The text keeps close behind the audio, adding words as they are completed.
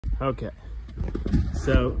Okay,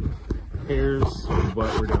 so here's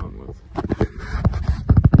what we're doing with.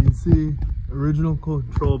 You can see original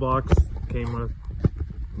control box came with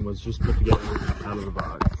and was just put together out of the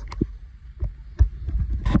box.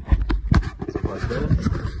 Let's plug this.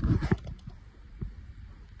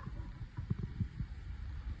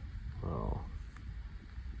 Well,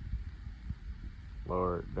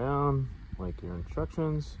 lower it down like your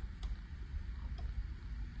instructions.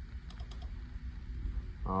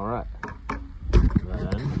 All right, then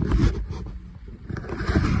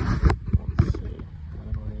let's see. How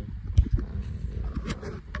do I turn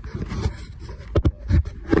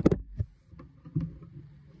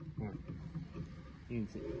it? You can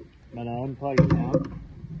see. I'm gonna unplug it now.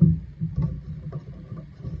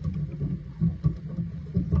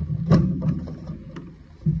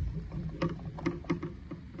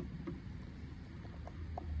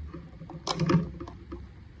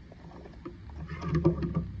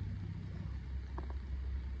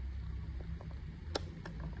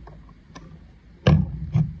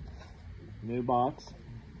 New box.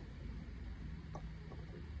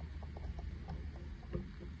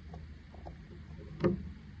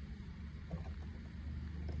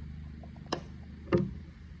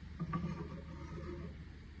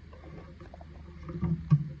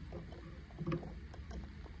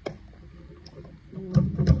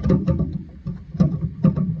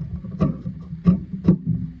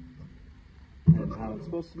 And how it's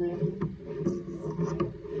supposed to be.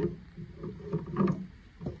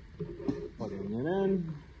 Plugging it in.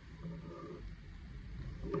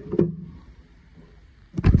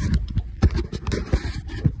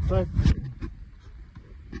 Click.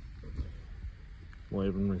 We'll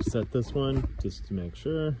even reset this one just to make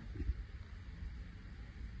sure.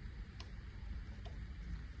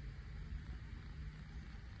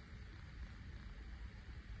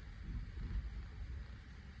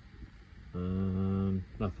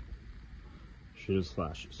 Nothing. She just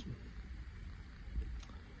flashes.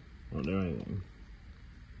 Won't do anything.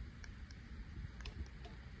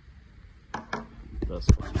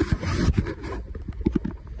 Just flash.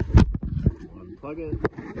 Unplug it.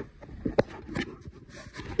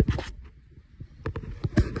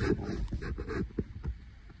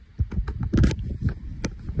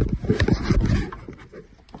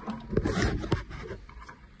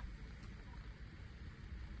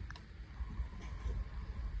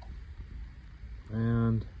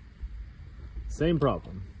 And same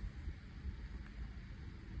problem.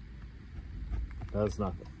 Does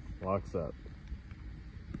nothing. Locks up.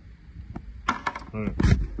 Alright.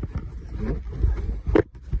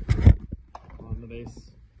 On the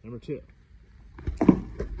base number 2.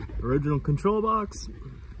 Original control box.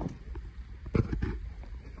 I'm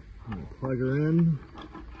gonna plug her in.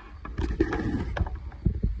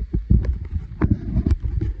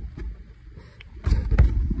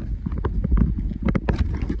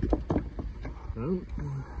 Oh,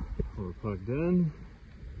 we're plugged in.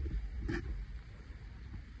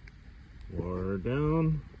 Lower her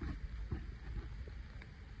down.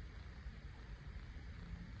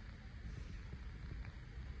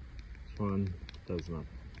 This one does nothing.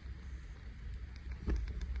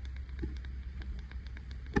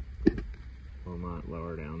 Will not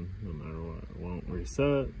lower down no matter what. It won't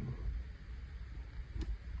reset.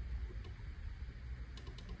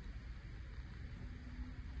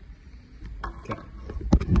 Okay.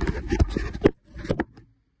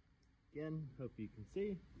 Again, hope you can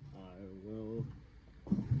see. I will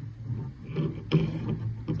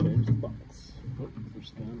change the box. Oh,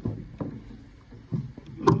 first down.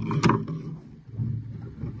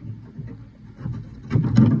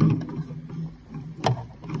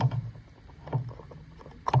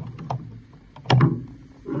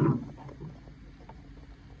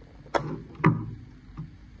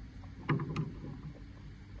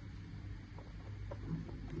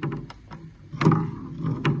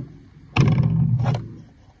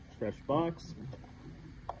 Fresh box.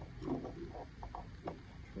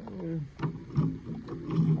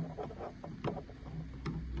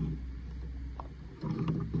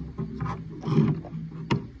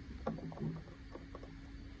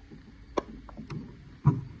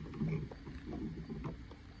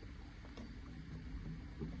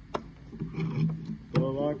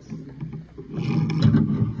 Door box.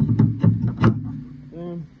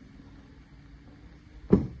 Down.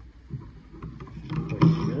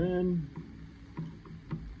 In.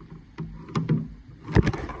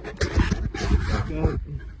 Back out.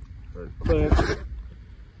 Very quick.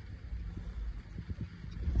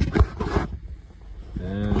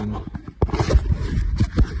 And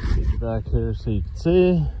get you back here so you can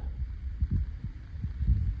see.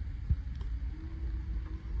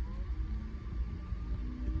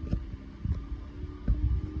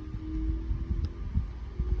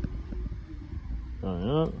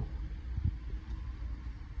 going up.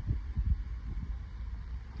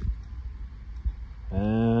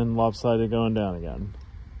 And lopsided going down again.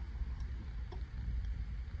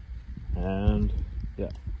 And yeah.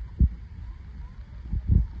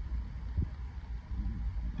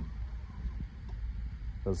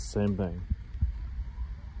 Does the same thing.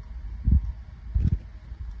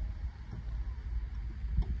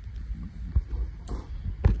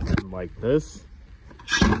 And like this,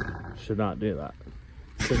 should not do that.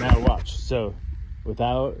 So now watch. So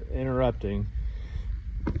without interrupting,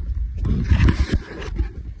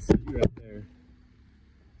 see right there.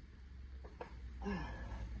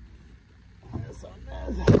 This on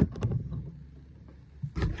this.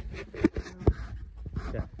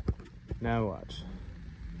 Okay. Now watch.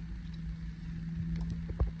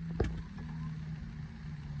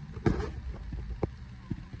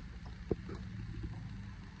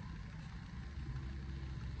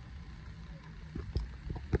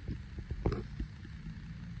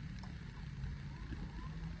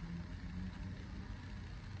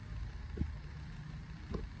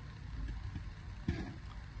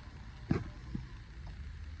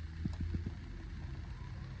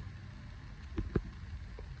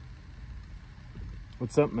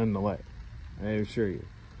 With something in the way, I assure you.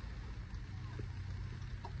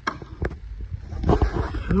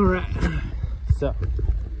 All right, so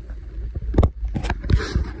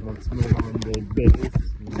let's move on to base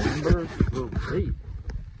number 3.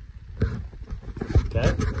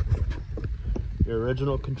 Okay, your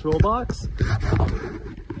original control box.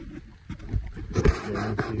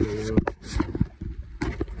 Going to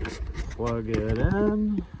plug it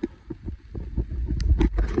in.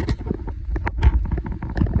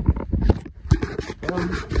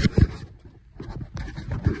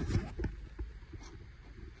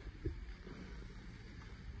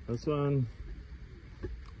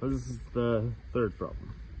 This is the third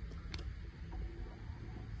problem.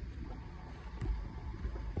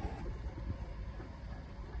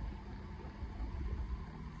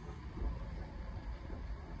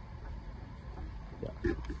 Yeah.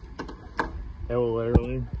 It will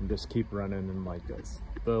literally just keep running in like this.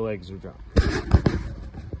 The legs are jumping.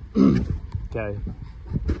 Okay.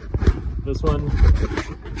 This one,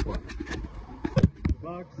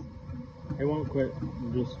 box, it won't quit,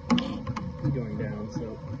 just going down,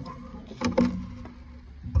 so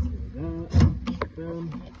that,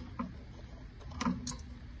 down.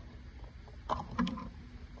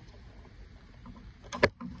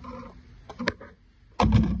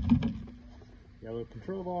 Yellow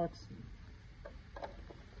control box.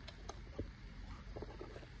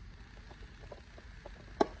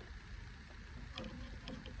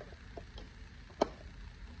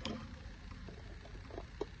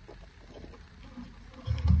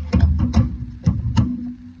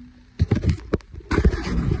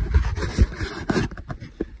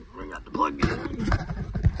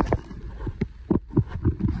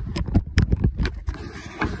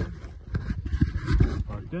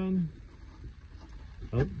 Done.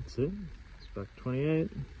 Oh, see, spec 28.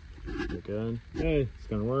 You're good. Okay, it's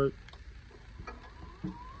gonna work.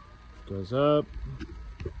 Goes up.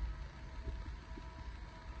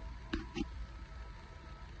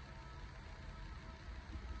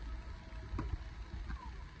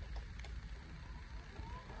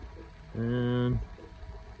 And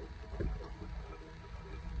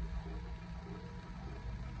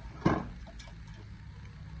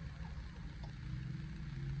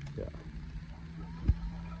yeah.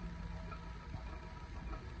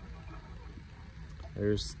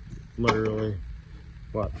 There's literally,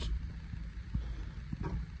 watch.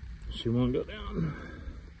 She won't go down.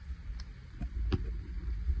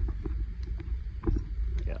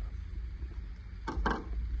 Yeah.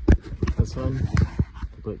 This one,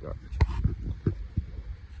 complete garbage.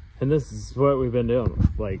 And this is what we've been doing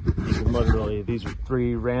with. Like, you can literally, these are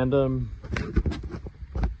 3 random,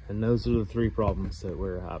 and those are the 3 problems that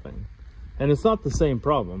we're having. And it's not the same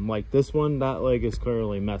problem. Like this one, that leg is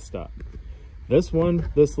clearly messed up. This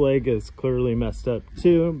one, this leg is clearly messed up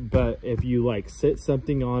too, but if you like sit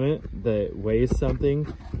something on it that weighs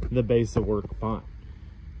something, the base will work fine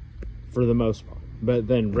for the most part. But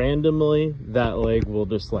then randomly, that leg will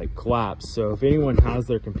just like collapse. So if anyone has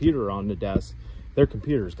their computer on the desk, their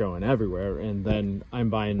computer's going everywhere, and then I'm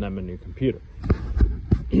buying them a new computer.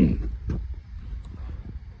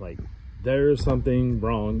 Like, there's something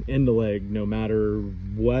wrong in the leg, no matter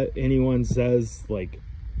what anyone says. Like,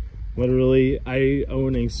 literally, I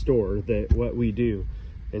own a store that what we do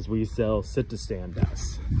is we sell sit-to-stand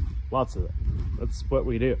desks. Lots of it. That's what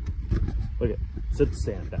we do. Look at sit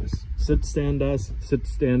stand desk, sit stand desk, sit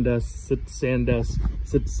stand desk, sit stand desk,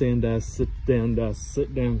 sit stand desk, sit stand desk,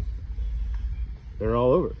 sit down. They're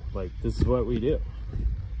all over. Like, this is what we do.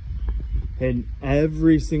 And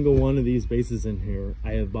every single one of these bases in here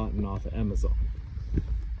I have bought off of Amazon.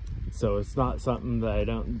 So it's not something that I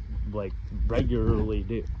don't like regularly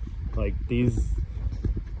do. Like these,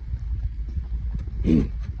 you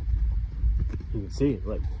can see,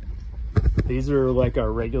 like, these are like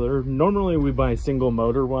our regular, normally we buy single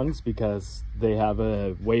motor ones because they have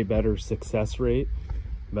a way better success rate.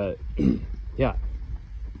 But yeah.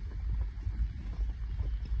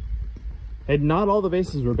 And not all the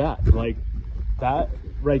bases were bad. Like that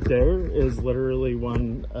right there is literally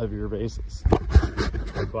one of your bases.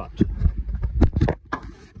 Like, watch.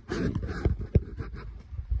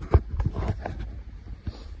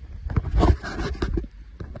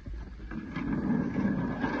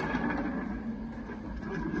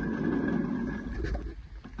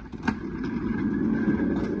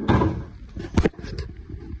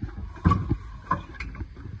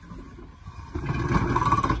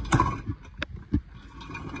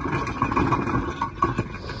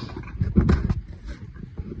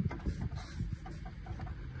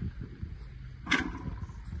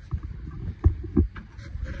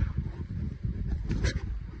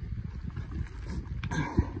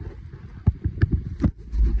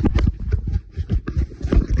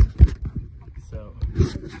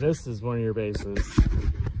 This is one of your bases.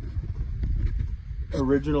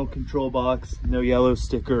 Original control box, no yellow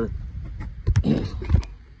sticker. And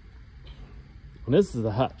this is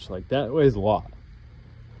the hutch. Like, that weighs a lot.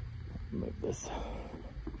 Move this.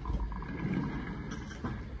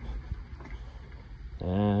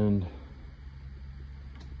 And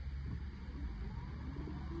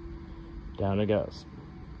down it goes.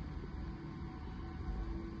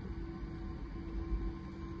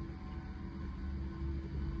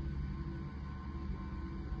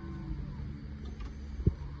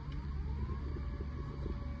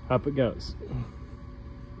 Up it goes.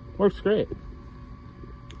 Works great.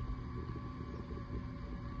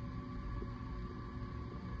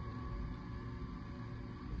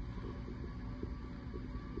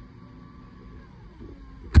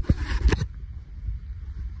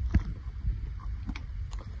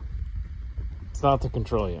 It's not the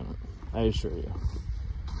control unit, I assure you.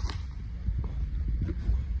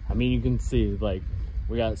 I mean, you can see, like,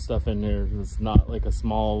 we got stuff in there that's not like a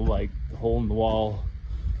small, like, hole in the wall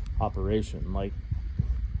operation. Like,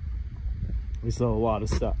 we sell a lot of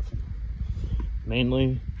stuff,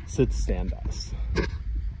 mainly sit stand desks.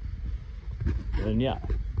 And yeah,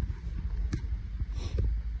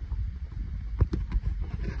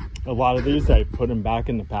 a lot of these I put them back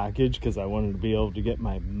in the package because I wanted to be able to get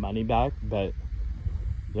my money back. But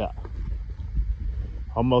yeah,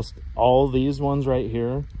 almost all these ones right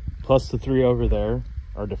here plus the 3 over there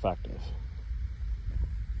are defective.